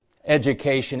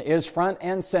Education is front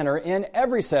and center in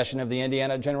every session of the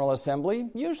Indiana General Assembly.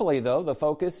 Usually, though, the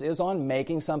focus is on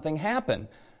making something happen.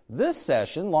 This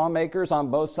session, lawmakers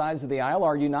on both sides of the aisle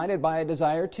are united by a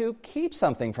desire to keep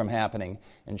something from happening.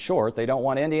 In short, they don't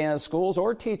want Indiana schools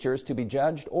or teachers to be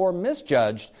judged or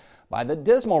misjudged by the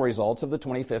dismal results of the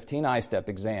 2015 ISTEP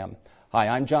exam. Hi,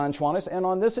 I'm Jon Schwantes, and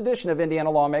on this edition of Indiana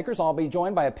Lawmakers, I'll be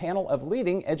joined by a panel of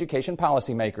leading education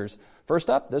policymakers. First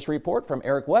up, this report from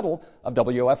Eric Weddle of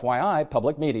WFYI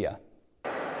Public Media.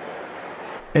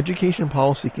 Education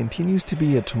policy continues to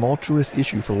be a tumultuous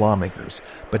issue for lawmakers,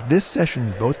 but this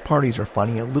session both parties are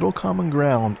finding a little common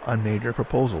ground on major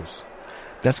proposals.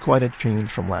 That's quite a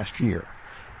change from last year.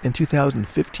 In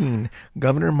 2015,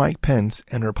 Governor Mike Pence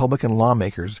and Republican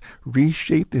lawmakers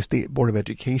reshaped the State Board of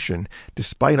Education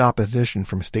despite opposition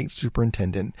from State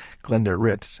Superintendent Glenda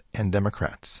Ritz and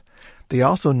Democrats. They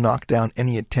also knocked down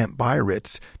any attempt by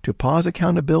Ritz to pause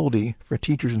accountability for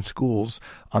teachers and schools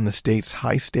on the state's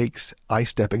high-stakes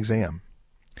ISTEP exam.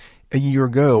 A year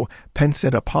ago, Pence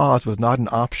said a pause was not an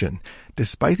option,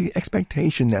 despite the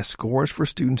expectation that scores for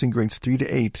students in grades 3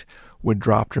 to 8 would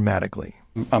drop dramatically.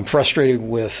 I'm frustrated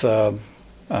with,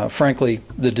 frankly,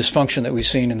 the dysfunction that we've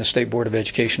seen in the State Board of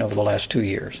Education over the last 2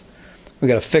 years. We've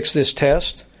got to fix this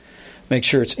test, make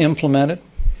sure it's implemented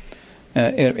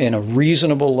in a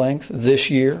reasonable length this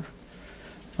year,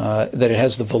 that it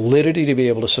has the validity to be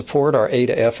able to support our A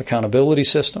to F accountability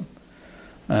system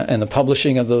and the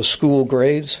publishing of those school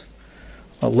grades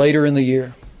later in the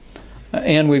year.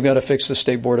 And we've got to fix the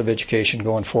State Board of Education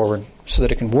going forward so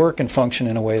that it can work and function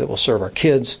in a way that will serve our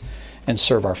kids and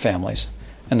serve our families.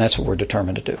 And that's what we're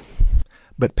determined to do.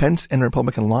 But Pence and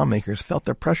Republican lawmakers felt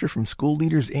the pressure from school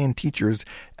leaders and teachers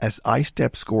as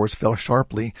ISTEP scores fell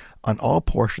sharply on all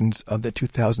portions of the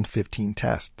 2015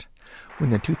 test. When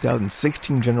the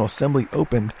 2016 General Assembly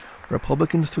opened,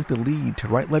 Republicans took the lead to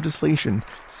write legislation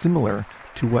similar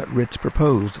to what Ritz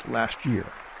proposed last year.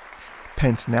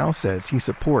 Pence now says he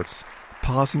supports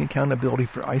pausing accountability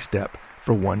for ISTEP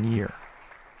for 1 year.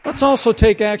 Let's also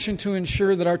take action to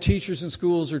ensure that our teachers and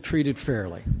schools are treated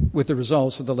fairly with the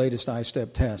results of the latest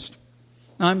ISTEP test.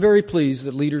 I'm very pleased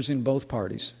that leaders in both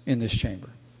parties in this chamber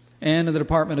and in the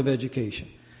Department of Education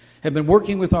have been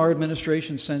working with our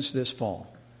administration since this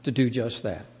fall to do just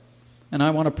that. And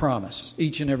I want to promise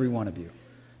each and every one of you,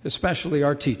 especially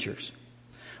our teachers,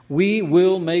 we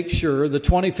will make sure the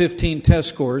 2015 test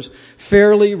scores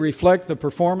fairly reflect the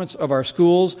performance of our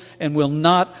schools and will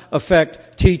not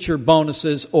affect teacher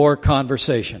bonuses or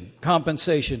compensation.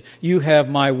 You have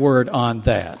my word on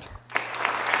that.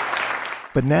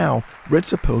 But now,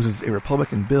 Ritz opposes a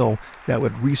Republican bill that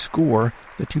would rescore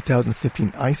the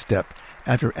 2015 ISTEP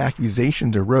after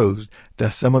accusations arose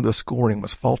that some of the scoring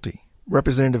was faulty.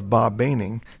 Representative Bob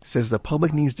Baining says the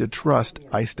public needs to trust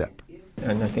ISTEP.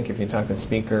 And I think if you talk to the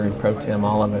Speaker and Pro Tem,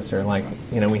 all of us are like,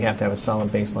 we have to have a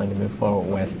solid baseline to move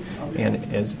forward with.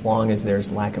 And as long as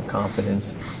there's lack of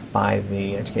confidence by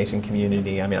the education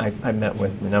community, I've met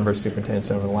with a number of superintendents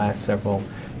over the last several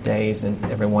days, and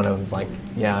every one of them's like,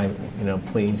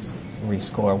 please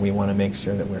rescore. We want to make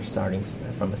sure that we're starting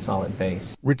from a solid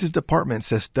base. Ritz's department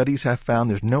says studies have found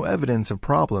there's no evidence of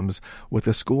problems with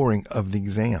the scoring of the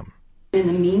exam. In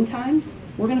the meantime,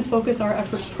 we're going to focus our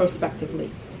efforts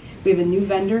prospectively. We have a new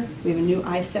vendor. We have a new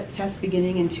ISTEP test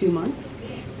beginning in 2 months.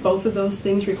 Both of those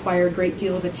things require a great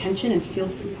deal of attention and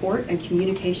field support and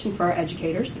communication for our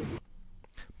educators.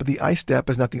 But the ISTEP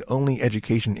is not the only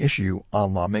education issue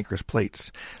on lawmakers'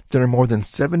 plates. There are more than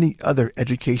 70 other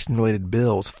education-related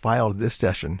bills filed this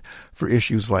session for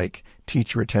issues like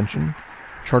teacher retention,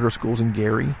 charter schools in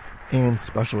Gary, and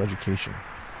special education.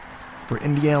 For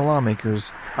Indiana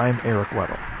Lawmakers, I'm Eric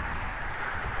Weddle.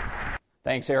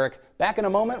 Thanks, Eric. Back in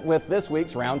a moment with this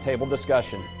week's roundtable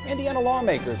discussion. Indiana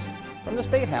Lawmakers, from the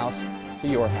State House to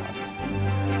your house.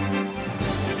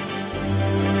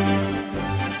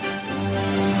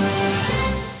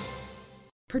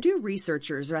 Purdue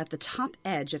researchers are at the top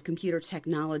edge of computer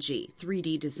technology,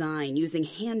 3D design, using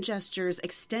hand gestures,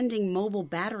 extending mobile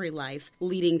battery life,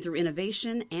 leading through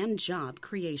innovation and job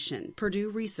creation. Purdue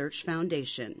Research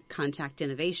Foundation. Contact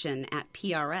innovation at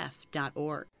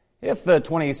prf.org. If the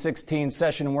 2016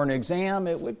 session were an exam,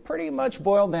 it would pretty much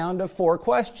boil down to 4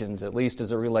 questions, at least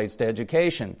as it relates to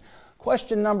education.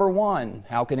 Question number 1,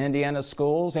 how can Indiana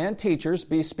schools and teachers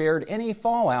be spared any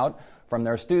fallout from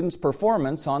their students'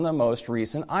 performance on the most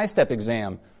recent ISTEP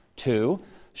exam? 2,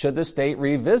 should the state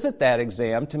revisit that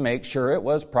exam to make sure it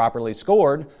was properly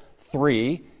scored?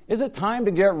 3, is it time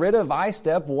to get rid of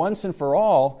ISTEP once and for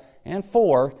all? And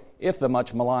 4, if the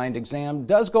much maligned exam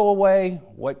does go away,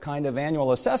 what kind of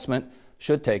annual assessment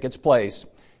should take its place?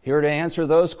 Here to answer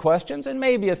those questions and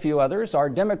maybe a few others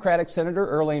are Democratic Senator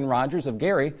Earline Rogers of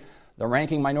Gary, the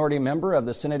ranking minority member of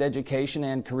the Senate Education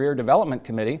and Career Development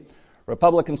Committee,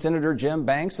 Republican Senator Jim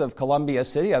Banks of Columbia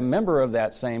City, a member of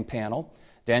that same panel,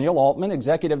 Daniel Altman,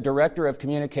 Executive Director of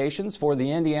Communications for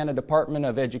the Indiana Department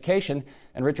of Education,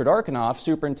 and Richard Arkanoff,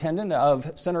 Superintendent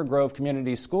of Center Grove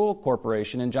Community School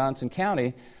Corporation in Johnson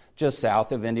County, just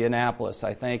south of Indianapolis.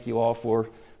 I thank you all for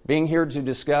being here to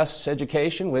discuss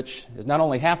education, which is not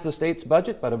only half the state's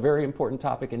budget, but a very important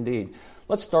topic indeed.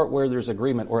 Let's start where there's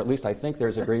agreement, or at least I think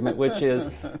there's agreement, which is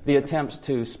the attempts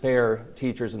to spare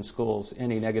teachers and schools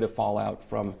any negative fallout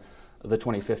from the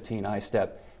 2015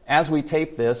 ISTEP. As we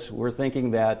tape this, we're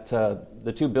thinking that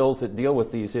the two bills that deal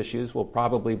with these issues will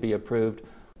probably be approved.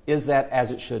 Is that as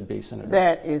it should be, Senator?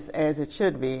 That is as it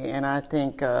should be, and I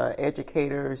think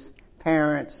educators,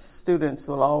 parents, students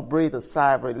will all breathe a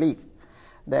sigh of relief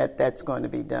that that's going to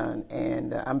be done.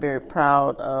 And I'm very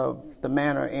proud of the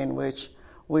manner in which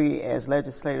we as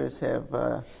legislators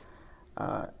have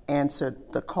answered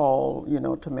the call,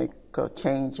 to make a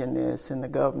change in this, and the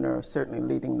governor certainly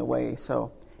leading the way.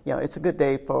 So, it's a good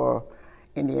day for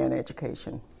Indiana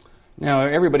education. Now,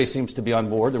 everybody seems to be on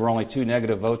board. There were only 2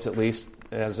 negative votes, at least,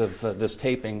 as of this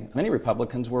taping. Many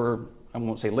Republicans were, I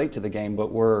won't say late to the game,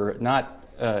 but were not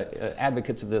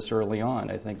advocates of this early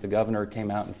on. I think the governor came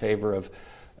out in favor of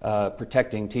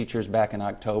protecting teachers back in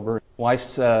October. Why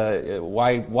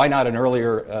not an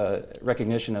earlier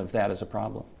recognition of that as a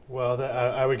problem? Well,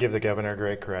 I would give the governor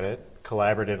great credit,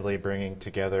 collaboratively bringing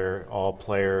together all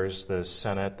players, the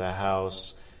Senate, the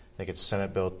House. I think it's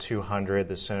Senate Bill 200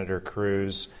 that Senator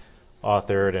Cruz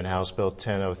authored, and House Bill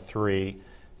 1003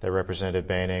 that Representative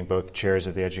Boehning, both chairs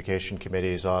of the education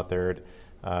committees, authored.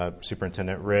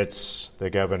 Superintendent Ritz,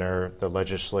 the governor, the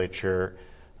legislature,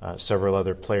 several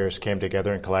other players came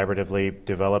together and collaboratively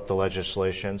developed the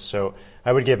legislation. So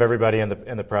I would give everybody in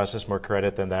the process more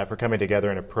credit than that for coming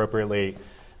together and appropriately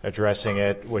addressing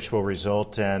it, which will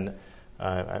result in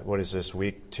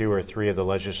week 2 or 3 of the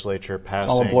legislature passing.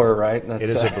 It's all a blur, right? It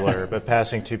is a blur, but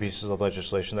passing 2 pieces of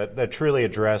legislation that truly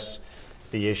address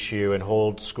the issue and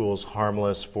hold schools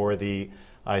harmless for the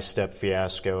ISTEP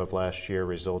fiasco of last year,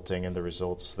 resulting in the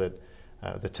results that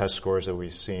the test scores that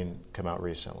we've seen come out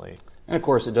recently. And of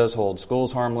course, it does hold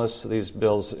schools harmless. These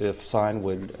bills, if signed,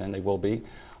 would, and they will be,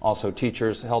 also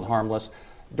teachers held harmless.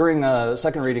 During the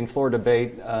second reading floor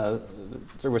debate,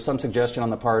 there was some suggestion on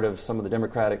the part of some of the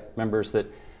Democratic members that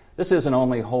this isn't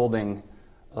only holding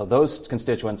those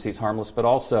constituencies harmless, but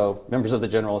also members of the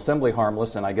General Assembly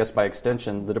harmless, and I guess by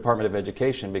extension, the Department of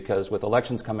Education, because with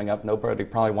elections coming up, nobody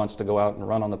probably wants to go out and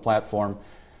run on the platform.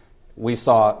 We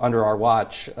saw under our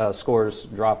watch scores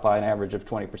drop by an average of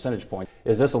 20 percentage points.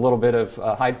 Is this a little bit of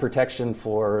hide protection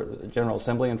for the General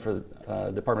Assembly and for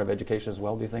the Department of Education as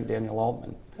well, do you think, Daniel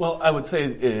Altman? Well, I would say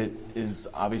it is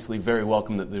obviously very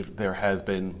welcome that there has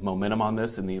been momentum on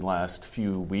this in the last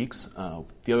few weeks.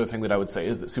 The other thing that I would say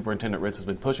is that Superintendent Ritz has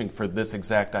been pushing for this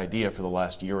exact idea for the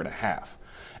last year and a half.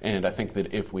 And I think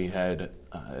that if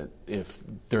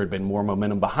there had been more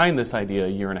momentum behind this idea a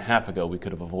year and a half ago, we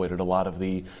could have avoided a lot of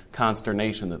the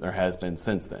consternation that there has been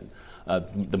since then.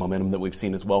 The momentum that we've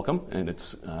seen is welcome, and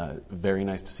it's very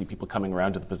nice to see people coming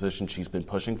around to the position she's been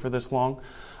pushing for this long.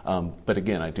 But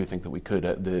again, I do think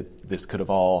that this could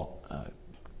have all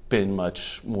been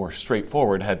much more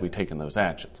straightforward had we taken those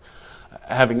actions.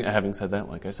 Having said that,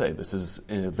 like I say, this is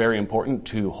very important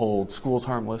to hold schools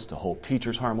harmless, to hold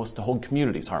teachers harmless, to hold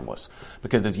communities harmless.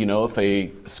 Because as you know, if a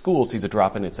school sees a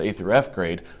drop in its A through F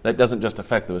grade, that doesn't just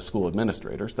affect those school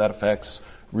administrators. That affects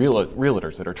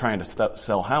realtors that are trying to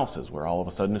sell houses, where all of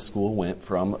a sudden a school went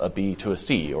from a B to a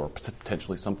C, or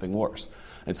potentially something worse.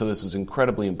 And so this is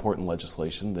incredibly important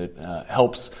legislation that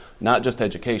helps not just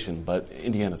education, but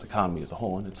Indiana's economy as a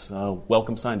whole. And it's a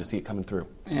welcome sign to see it coming through.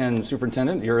 And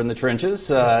Superintendent, you're in the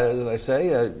trenches, as I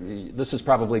say. This is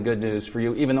probably good news for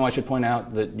you, even though I should point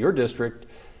out that your district,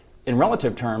 in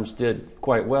relative terms, did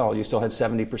quite well. You still had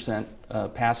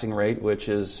 70% passing rate, which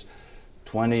is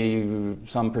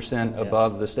 20-some%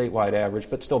 above the statewide average,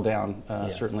 but still down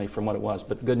certainly from what it was.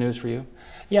 But good news for you?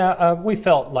 Yeah, we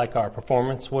felt like our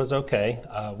performance was okay.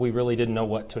 We really didn't know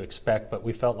what to expect, but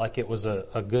we felt like it was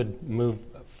a good move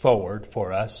forward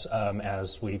for us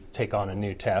as we take on a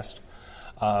new test.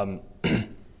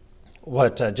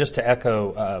 Just to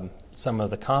echo some of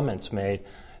the comments made,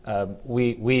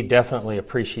 we definitely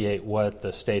appreciate what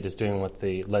the state is doing, what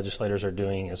the legislators are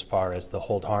doing as far as the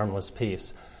hold harmless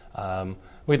piece.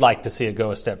 We'd like to see it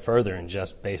go a step further and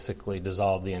just basically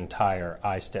dissolve the entire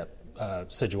ISTEP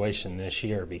situation this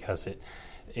year, because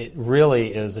it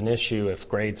really is an issue if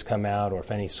grades come out or if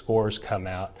any scores come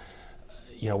out.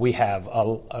 we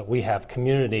have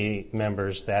community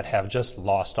members that have just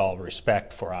lost all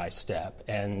respect for ISTEP,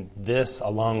 and this,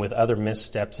 along with other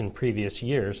missteps in previous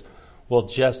years, will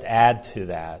just add to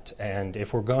that. And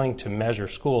if we're going to measure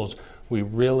schools, we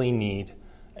really need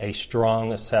a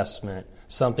strong assessment,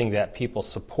 something that people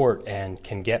support and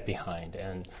can get behind.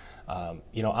 And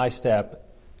ISTEP,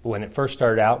 when it first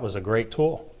started out, was a great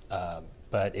tool,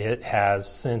 but it has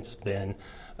since been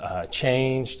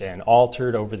changed and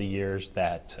altered over the years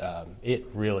that it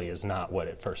really is not what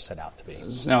it first set out to be.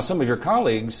 Now, some of your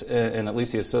colleagues, and at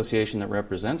least the association that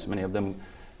represents many of them,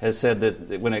 has said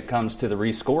that when it comes to the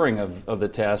rescoring of the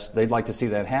test, they'd like to see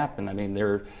that happen. I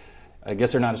mean, I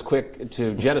guess they're not as quick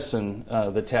to jettison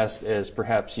the test as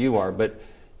perhaps you are, but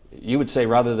you would say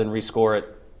rather than rescore it,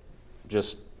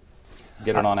 just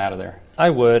get it on out of there.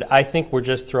 I would. I think we're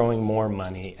just throwing more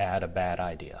money at a bad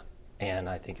idea. And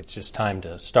I think it's just time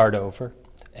to start over.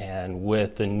 And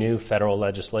with the new federal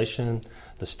legislation,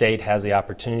 the state has the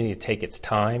opportunity to take its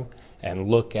time and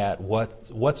look at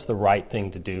what's the right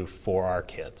thing to do for our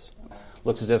kids.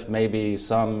 Looks as if maybe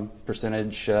some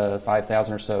percentage,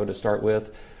 5,000 or so to start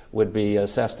with, would be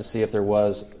assessed to see if there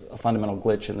was a fundamental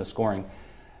glitch in the scoring.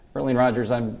 Earline Rogers,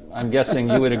 I'm guessing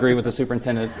you would agree with the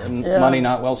superintendent, money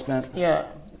not well spent? Yeah.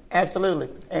 Absolutely.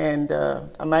 And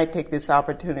I might take this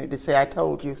opportunity to say I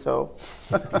told you so.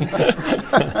 But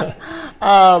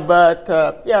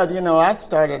I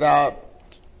started out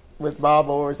with Bob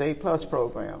Orr's A-plus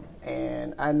program.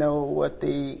 And I know what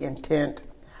the intent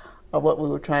of what we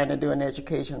were trying to do in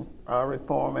education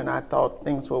reform, and I thought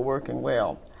things were working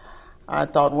well. I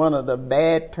thought one of the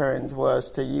bad turns was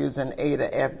to use an A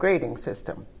to F grading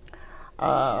system.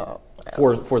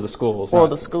 For the schools. For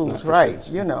the schools, right,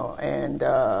 and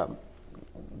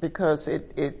because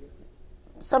it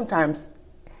sometimes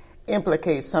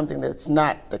implicates something that's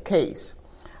not the case.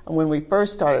 When we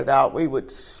first started out, we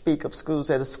would speak of schools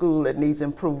as a school that needs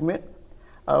improvement,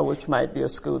 which might be a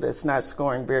school that's not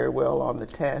scoring very well on the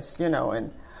test,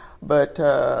 but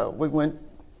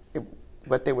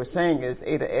what they were saying is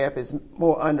A to F is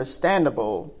more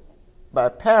understandable by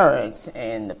parents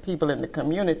and the people in the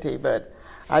community, but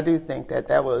I do think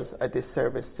that was a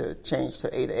disservice to change to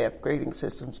A to F grading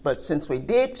systems. But since we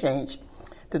did change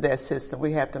to that system,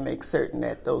 we have to make certain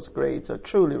that those grades are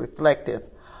truly reflective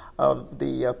of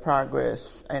the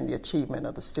progress and the achievement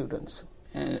of the students.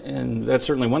 And that's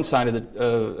certainly one side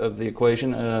of the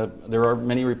equation. There are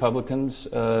many Republicans,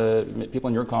 people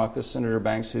in your caucus, Senator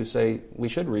Banks, who say we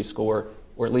should rescore,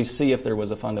 or at least see if there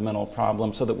was a fundamental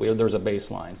problem so that there's a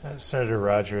baseline. Senator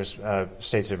Rogers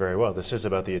states it very well. This is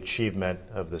about the achievement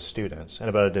of the students and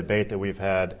about a debate that we've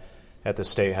had at the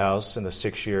State House in the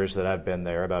 6 years that I've been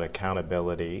there about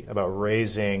accountability, about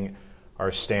raising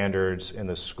our standards in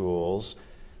the schools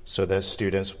so that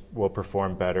students will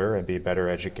perform better and be better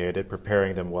educated,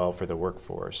 preparing them well for the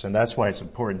workforce. And that's why it's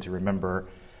important to remember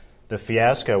the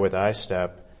fiasco with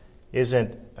ISTEP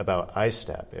isn't about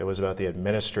ISTEP. It was about the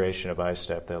administration of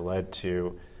ISTEP that led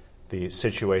to the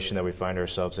situation that we find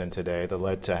ourselves in today, that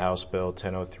led to House Bill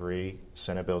 1003,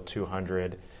 Senate Bill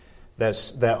 200,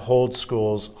 that hold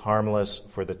schools harmless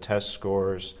for the test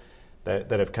scores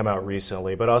that have come out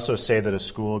recently, but also say that a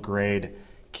school grade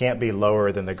can't be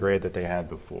lower than the grade that they had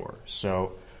before.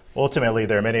 So ultimately,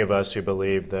 there are many of us who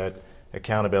believe that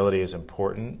accountability is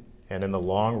important, and in the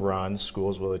long run,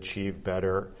 schools will achieve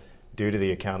better due to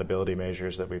the accountability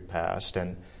measures that we've passed.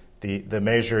 And the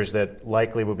measures that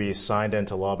likely will be signed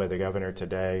into law by the governor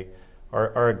today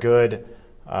are a good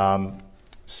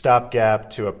stopgap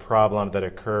to a problem that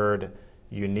occurred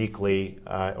uniquely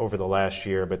over the last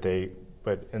year. But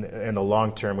in the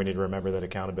long term, we need to remember that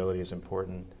accountability is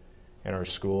important in our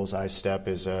schools. ISTEP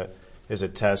is a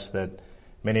test that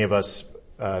many of us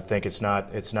think it's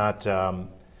not.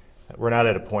 We're not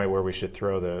at a point where we should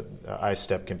throw the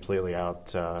ISTEP completely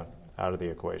out of the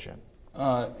equation.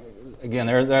 Again,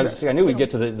 I knew we'd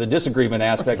get to the disagreement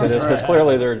aspect of this, because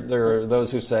clearly there are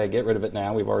those who say get rid of it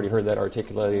now. We've already heard that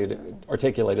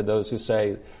articulated. Those who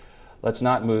say let's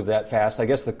not move that fast. I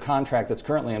guess the contract that's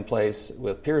currently in place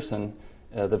with Pearson,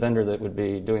 the vendor that would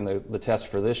be doing the test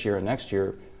for this year and next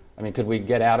year, I mean, could we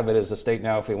get out of it as a state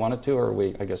now if we wanted to, or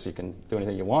I guess you can do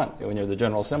anything you want when you're the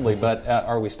General Assembly, but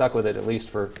are we stuck with it at least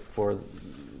for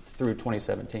through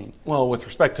 2017? Well, with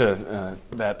respect to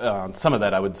that, some of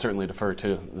that I would certainly defer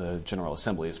to the General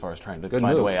Assembly as far as trying to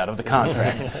find a way out of the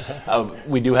contract.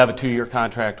 We do have a 2-year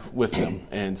contract with them,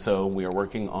 and so we are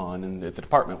working on, and at the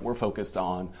department, we're focused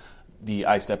on the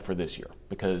ISTEP for this year,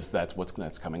 because that's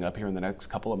coming up here in the next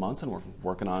couple of months, and we're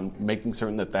working on making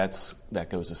certain that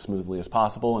goes as smoothly as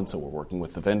possible. And so we're working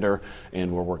with the vendor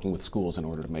and we're working with schools in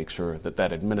order to make sure that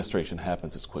administration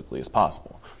happens as quickly as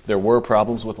possible. There were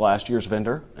problems with last year's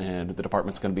vendor, and the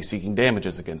department's going to be seeking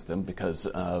damages against them because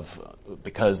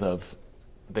of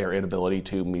their inability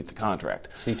to meet the contract.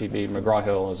 CTB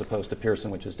McGraw-Hill as opposed to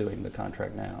Pearson, which is doing the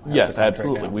contract now. Yes,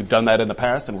 absolutely. We've done that in the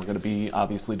past, and we're going to be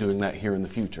obviously doing that here in the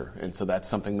future. And so that's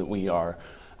something that we are,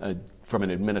 from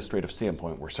an administrative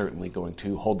standpoint, we're certainly going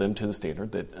to hold them to the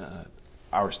standard that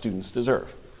our students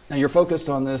deserve. Now, you're focused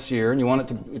on this year, and you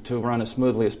want it to run as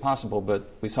smoothly as possible, but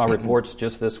we saw reports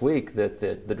just this week that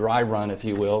the dry run, if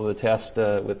you will, the test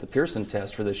with the Pearson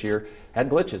test for this year had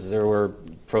glitches. There were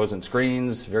frozen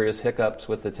screens, various hiccups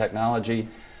with the technology.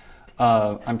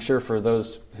 I'm sure for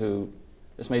those who,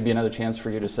 this may be another chance for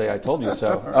you to say, I told you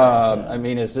so. I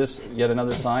mean, is this yet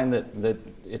another sign that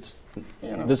it's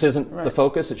this isn't the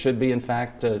focus? It should be, in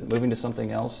fact, moving to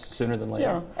something else sooner than later?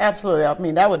 Yeah, absolutely. I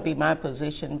mean, that would be my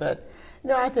position, but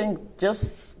I think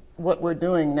just what we're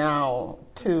doing now,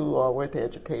 too, with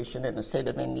education in the state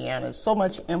of Indiana, so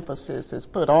much emphasis is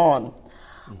put on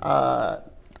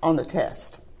the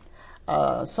test.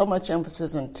 So much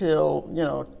emphasis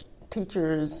until,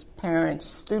 teachers, parents,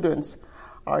 students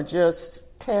are just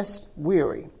test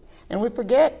weary. And we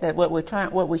forget that what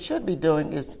we should be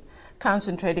doing is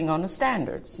concentrating on the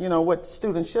standards, what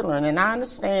students should learn. And I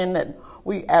understand that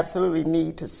we absolutely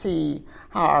need to see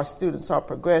how our students are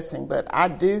progressing, but I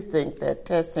do think that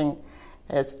testing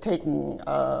has taken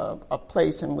a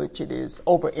place in which it is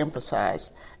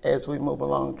overemphasized as we move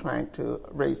along trying to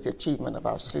raise the achievement of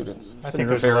our students. I think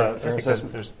there's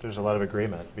a lot of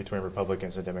agreement between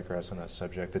Republicans and Democrats on that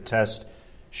subject. The test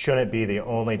shouldn't be the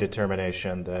only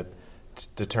determination that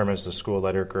determines the school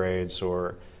letter grades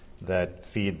or that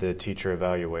feed the teacher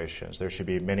evaluations. There should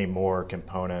be many more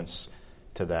components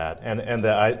to that, and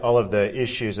all of the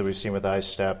issues that we've seen with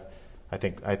ISTEP, I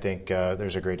think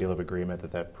there's a great deal of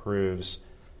agreement that proves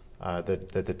that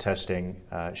the testing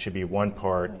should be one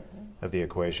part of the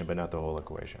equation, but not the whole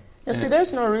equation. And see,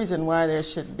 there's no reason why there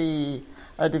should be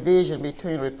a division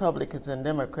between Republicans and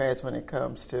Democrats when it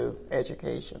comes to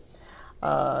education.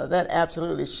 That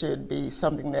absolutely should be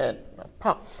something that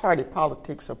party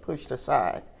politics are pushed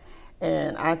aside,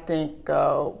 and I think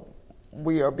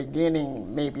we are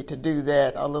beginning maybe to do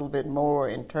that a little bit more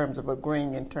in terms of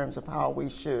agreeing in terms of how we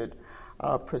should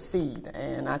proceed.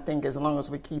 And I think as long as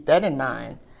we keep that in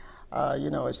mind,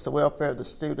 it's the welfare of the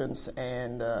students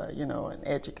and, and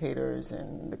educators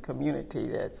and the community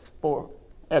that's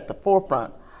at the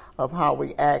forefront of how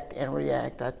we act and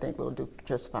react. I think we'll do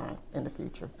just fine in the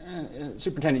future.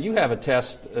 Superintendent, you have a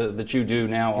test that you do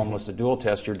now, almost a dual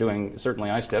test. You're doing certainly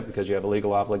ISTEP because you have a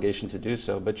legal obligation to do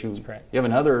so, but you have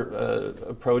another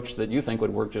approach that you think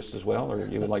would work just as well, or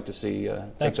you would like to see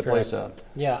take the place of.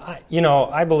 Yeah,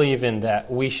 I believe in that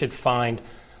we should find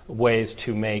ways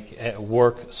to make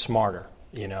work smarter.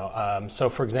 So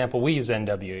for example, we use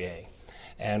NWEA.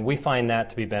 And we find that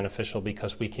to be beneficial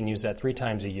because we can use that 3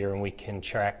 times a year and we can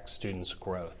track students'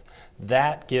 growth.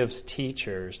 That gives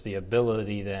teachers the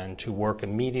ability then to work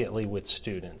immediately with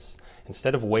students.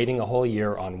 Instead of waiting a whole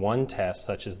year on one test,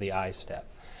 such as the ISTEP,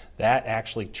 that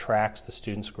actually tracks the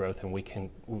students' growth, and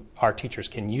our teachers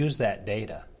can use that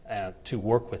data to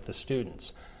work with the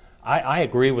students. I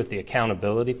agree with the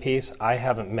accountability piece. I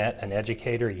haven't met an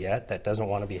educator yet that doesn't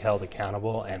want to be held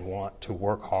accountable and want to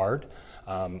work hard.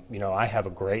 I have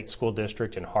a great school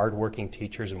district and hardworking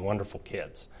teachers and wonderful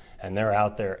kids, and they're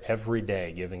out there every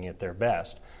day giving it their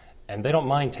best. And they don't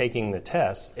mind taking the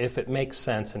tests if it makes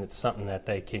sense and it's something that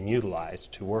they can utilize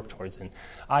to work towards. And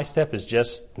ISTEP has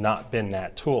just not been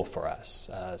that tool for us.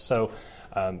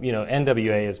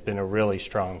 NWA has been a really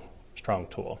strong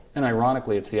tool. And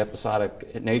ironically, it's the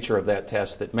episodic nature of that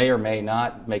test that may or may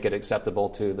not make it acceptable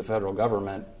to the federal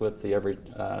government with the Every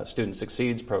Student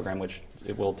Succeeds program, which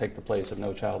it will take the place of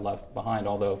No Child Left Behind.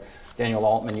 Although, Daniel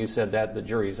Altman, you said that the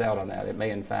jury's out on that. It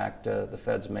may, in fact, the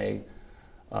feds may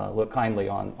look kindly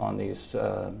on these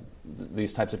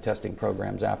types of testing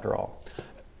programs after all.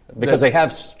 Because they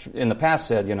have in the past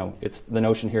said, it's the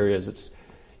notion here is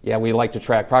we like to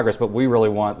track progress, but we really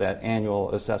want that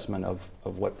annual assessment of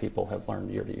what people have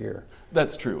learned year to year.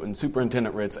 That's true, and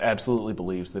Superintendent Ritz absolutely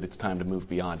believes that it's time to move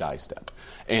beyond ISTEP.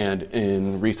 And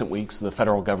in recent weeks, the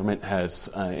federal government has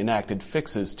enacted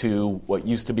fixes to what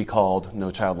used to be called No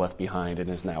Child Left Behind and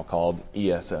is now called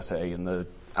ESSA in the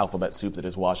alphabet soup that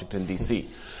is Washington, D.C.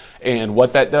 And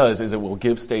what that does is it will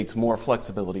give states more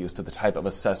flexibility as to the type of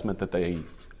assessment that they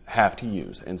have to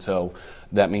use. And so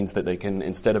that means that they can,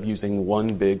 instead of using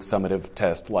one big summative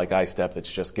test like ISTEP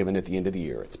that's just given at the end of the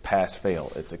year, it's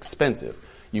pass-fail, it's expensive.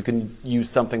 You can use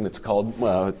something that's called,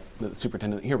 the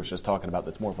superintendent here was just talking about,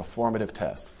 that's more of a formative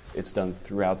test. It's done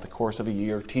throughout the course of a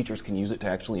year. Teachers can use it to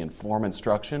actually inform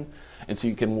instruction. And so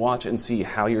you can watch and see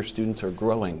how your students are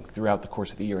growing throughout the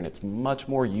course of the year. And it's much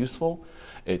more useful.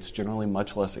 It's generally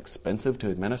much less expensive to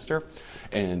administer.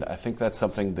 And I think that's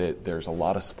something that there's a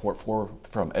lot of support for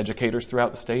from educators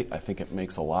throughout the state. I think it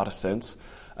makes a lot of sense.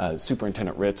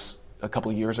 Superintendent Ritz, a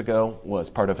couple of years ago, was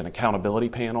part of an accountability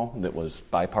panel that was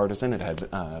bipartisan. It had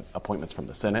appointments from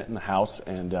the Senate and the House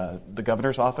and the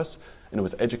governor's office, and it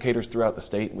was educators throughout the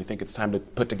state. And we think it's time to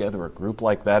put together a group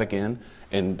like that again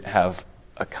and have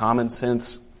a common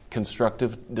sense,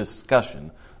 constructive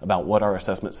discussion about what our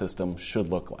assessment system should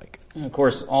look like. And of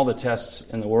course, all the tests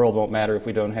in the world won't matter if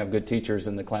we don't have good teachers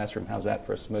in the classroom. How's that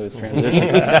for a smooth transition?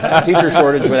 Teacher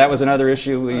shortage, but that was another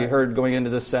issue we heard going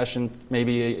into this session,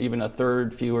 maybe even a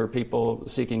third fewer people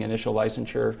seeking initial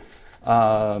licensure.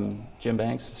 Jim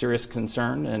Banks, serious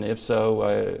concern, and if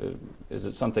so, is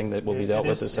it something that will be dealt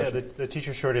with this session? Yeah, the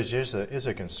teacher shortage is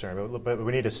a concern, but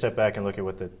we need to step back and look at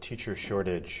what the teacher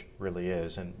shortage really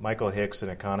is. And Michael Hicks, an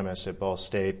economist at Ball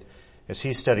State, as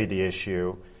he studied the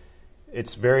issue,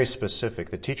 it's very specific.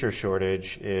 The teacher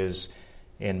shortage is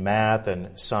in math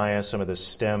and science, some of the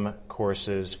STEM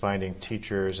courses, finding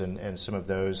teachers and some of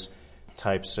those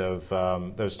types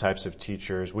of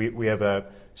teachers. We have a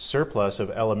surplus of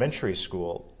elementary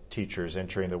school teachers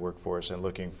entering the workforce and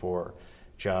looking for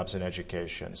jobs in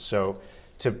education. So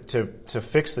to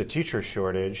fix the teacher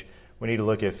shortage, we need to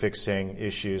look at fixing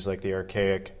issues like the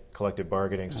archaic collective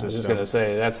bargaining system. I was just going to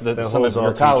say, that's some of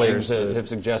your colleagues have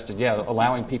suggested,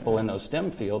 allowing people in those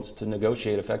STEM fields to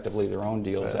negotiate effectively their own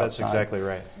deals outside. That's exactly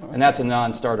right. And that's a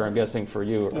non-starter, I'm guessing, for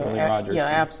you, Earline Rogers. Yeah,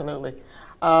 absolutely.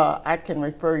 I can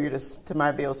refer you to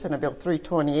my bill, Senate Bill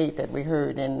 328, that we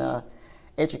heard in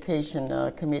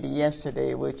Education Committee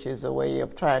yesterday, which is a way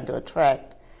of trying to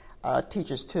attract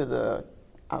teachers to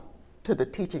the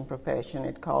teaching profession.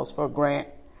 It calls for a grant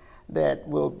that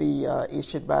will be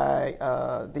issued by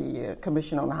the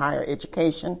Commission on Higher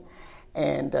Education.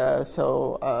 And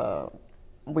so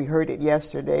we heard it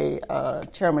yesterday.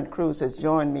 Chairman Cruz has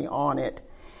joined me on it,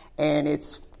 and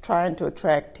it's trying to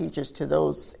attract teachers to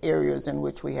those areas in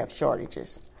which we have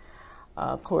shortages.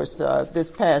 Of course,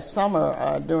 this past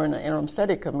summer during the Interim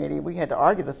Study Committee, we had to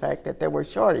argue the fact that there were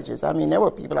shortages. I mean, there were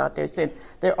people out there saying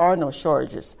there are no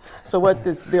shortages. So what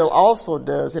this bill also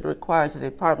does, it requires the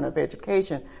Department of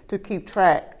Education to keep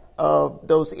track of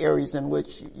those areas in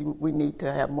which we need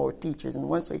to have more teachers. And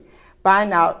once we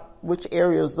find out which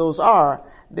areas those are,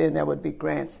 then there would be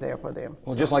grants there for them.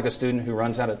 Well, just like a student who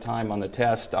runs out of time on the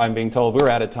test, I'm being told we're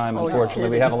out of time, unfortunately.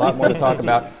 We have a lot more to talk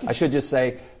about. I should just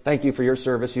say thank you for your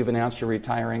service. You've announced you're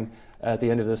retiring at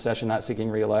the end of this session, not seeking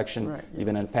re-election. Right. You've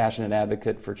been a passionate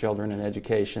advocate for children and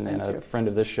education and a friend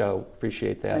of this show.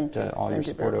 Appreciate that, all your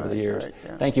support over the years. Right,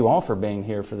 yeah. Thank you all for being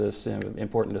here for this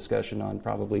important discussion on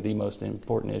probably the most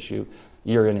important issue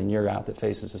year in and year out that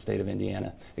faces the state of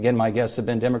Indiana. Again, my guests have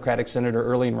been Democratic Senator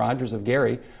Earline Rogers of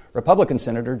Gary, Republican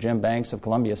Senator Jim Banks of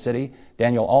Columbia City,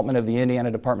 Daniel Altman of the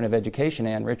Indiana Department of Education,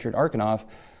 and Richard Arkanoff,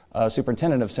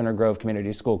 Superintendent of Center Grove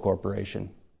Community School Corporation.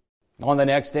 On the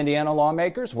next Indiana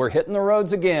Lawmakers, we're hitting the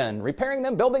roads again, repairing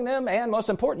them, building them, and most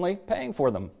importantly, paying for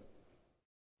them.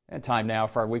 And time now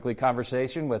for our weekly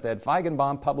conversation with Ed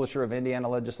Feigenbaum, publisher of Indiana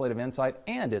Legislative Insight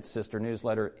and its sister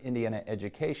newsletter, Indiana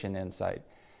Education Insight.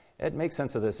 Ed, make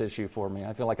sense of this issue for me.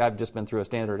 I feel like I've just been through a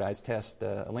standardized test,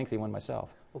 a lengthy one myself.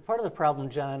 Well, part of the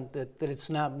problem, John, that it's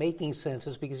not making sense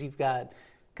is because you've got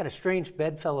kind of strange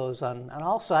bedfellows on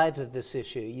all sides of this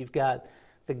issue. You've got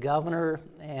the governor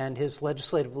and his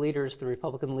legislative leaders, the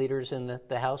Republican leaders in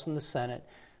the House and the Senate,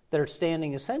 that are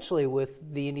standing essentially with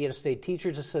the Indiana State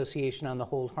Teachers Association on the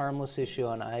hold harmless issue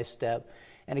on ISTEP,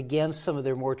 and against some of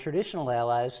their more traditional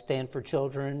allies, Stand for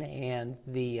Children and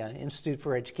the Institute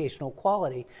for Educational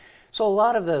Quality. So a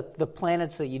lot of the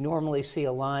planets that you normally see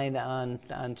aligned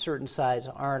on certain sides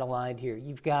aren't aligned here.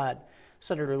 You've got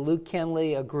Senator Luke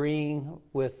Kenley agreeing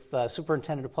with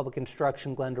Superintendent of Public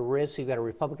Instruction Glenda Ritz. You've got a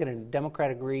Republican and a Democrat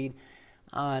agreed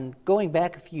on going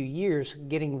back a few years,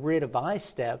 getting rid of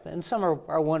ISTEP. And some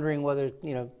are wondering whether,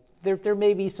 there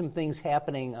may be some things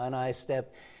happening on ISTEP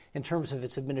in terms of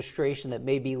its administration that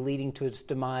may be leading to its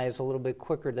demise a little bit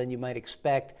quicker than you might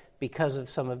expect because of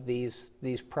some of these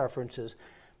preferences.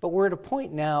 But we're at a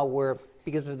point now where,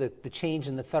 because of the change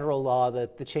in the federal law,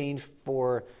 the change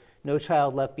for No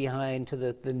Child Left Behind to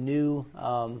the new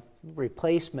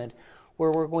replacement, where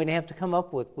we're going to have to come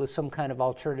up with some kind of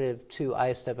alternative to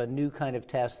ISTEP, a new kind of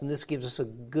test, and this gives us a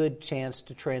good chance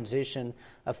to transition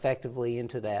effectively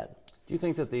into that. Do you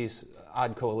think that these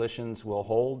odd coalitions will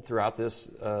hold throughout this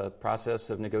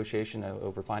process of negotiation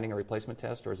over finding a replacement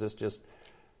test, or is this just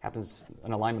happens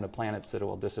an alignment of planets that it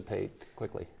will dissipate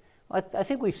quickly? Well, I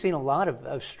think we've seen a lot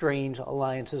of strange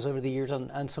alliances over the years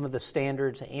on some of the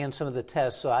standards and some of the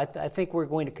tests, so I think we're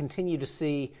going to continue to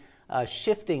see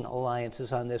shifting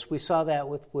alliances on this. We saw that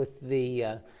with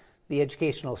the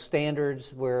educational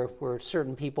standards, where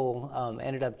certain people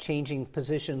ended up changing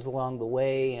positions along the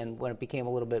way, and when it became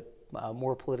a little bit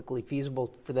more politically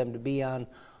feasible for them to be on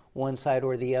one side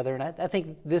or the other. And I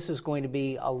think this is going to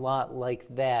be a lot like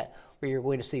that, where you're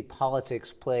going to see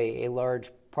politics play a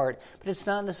large part. But it's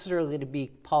not necessarily to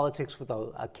be politics with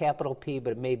a capital P,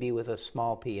 but it may be with a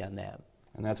small p on that.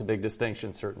 And that's a big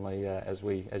distinction, certainly, as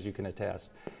you can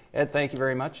attest. Ed, thank you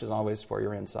very much, as always, for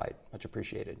your insight. Much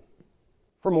appreciated.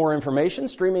 For more information,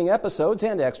 streaming episodes,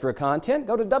 and extra content,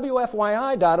 go to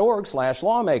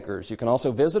wfyi.org/lawmakers. You can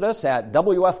also visit us at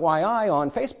WFYI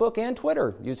on Facebook and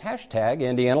Twitter. Use hashtag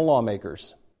Indiana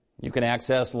Lawmakers. You can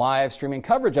access live streaming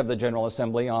coverage of the General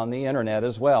Assembly on the Internet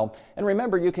as well. And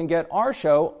remember, you can get our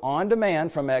show on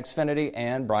demand from Xfinity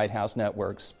and Bright House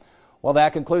Networks. Well,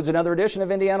 that concludes another edition of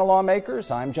Indiana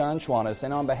Lawmakers. I'm Jon Schwantes,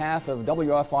 and on behalf of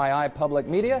WFYI Public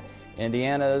Media,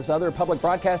 Indiana's other public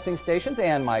broadcasting stations,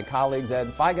 and my colleagues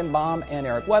Ed Feigenbaum and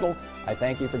Eric Weddle, I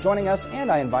thank you for joining us,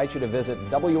 and I invite you to visit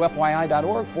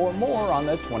WFYI.org for more on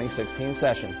the 2016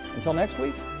 session. Until next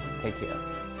week, take care.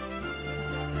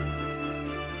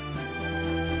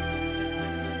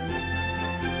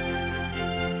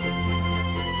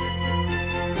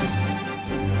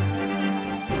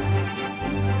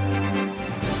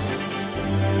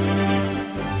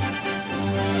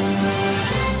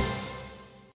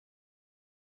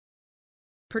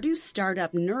 Purdue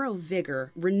startup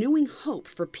NeuroVigor, renewing hope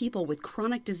for people with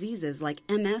chronic diseases like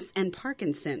MS and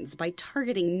Parkinson's by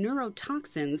targeting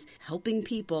neurotoxins, helping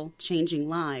people, changing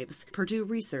lives. Purdue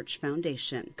Research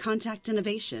Foundation. Contact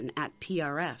innovation at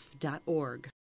prf.org.